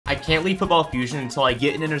I can't leave football fusion until I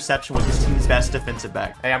get an interception with this team's best defensive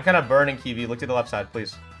back. Hey, I'm kind of burning QB. Look to the left side,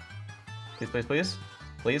 please. Please, please, please.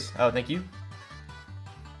 Please. Oh, thank you.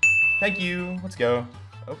 Thank you. Let's go.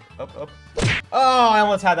 Oh, oh, oh. Oh, I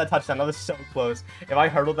almost had that touchdown. That was so close. If I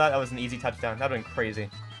hurdled that, that was an easy touchdown. That would have been crazy.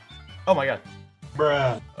 Oh my god.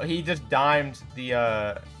 Bruh. He just dimed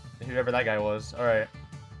the, whoever that guy was. Alright.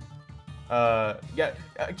 Yeah.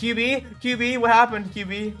 QB, what happened?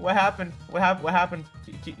 QB, what happened? What happened?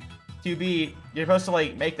 QB, you're supposed to,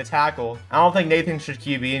 like, make the tackle. I don't think Nathan should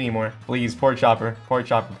QB anymore. Please, pork chopper. Pork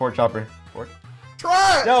chopper. Pork chopper. Pork?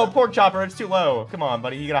 Try! No, pork chopper. It's too low. Come on,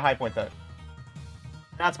 buddy. You gotta high point that.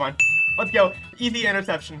 That's fine. Let's go. Easy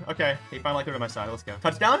interception. Okay. He finally threw to my side. Let's go.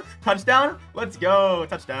 Touchdown? Touchdown? Let's go.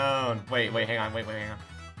 Touchdown. Wait, hang on. Wait, hang on.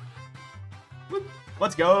 Whoop.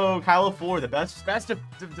 Let's go. Kyle 4, the best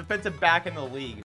defensive back in the league.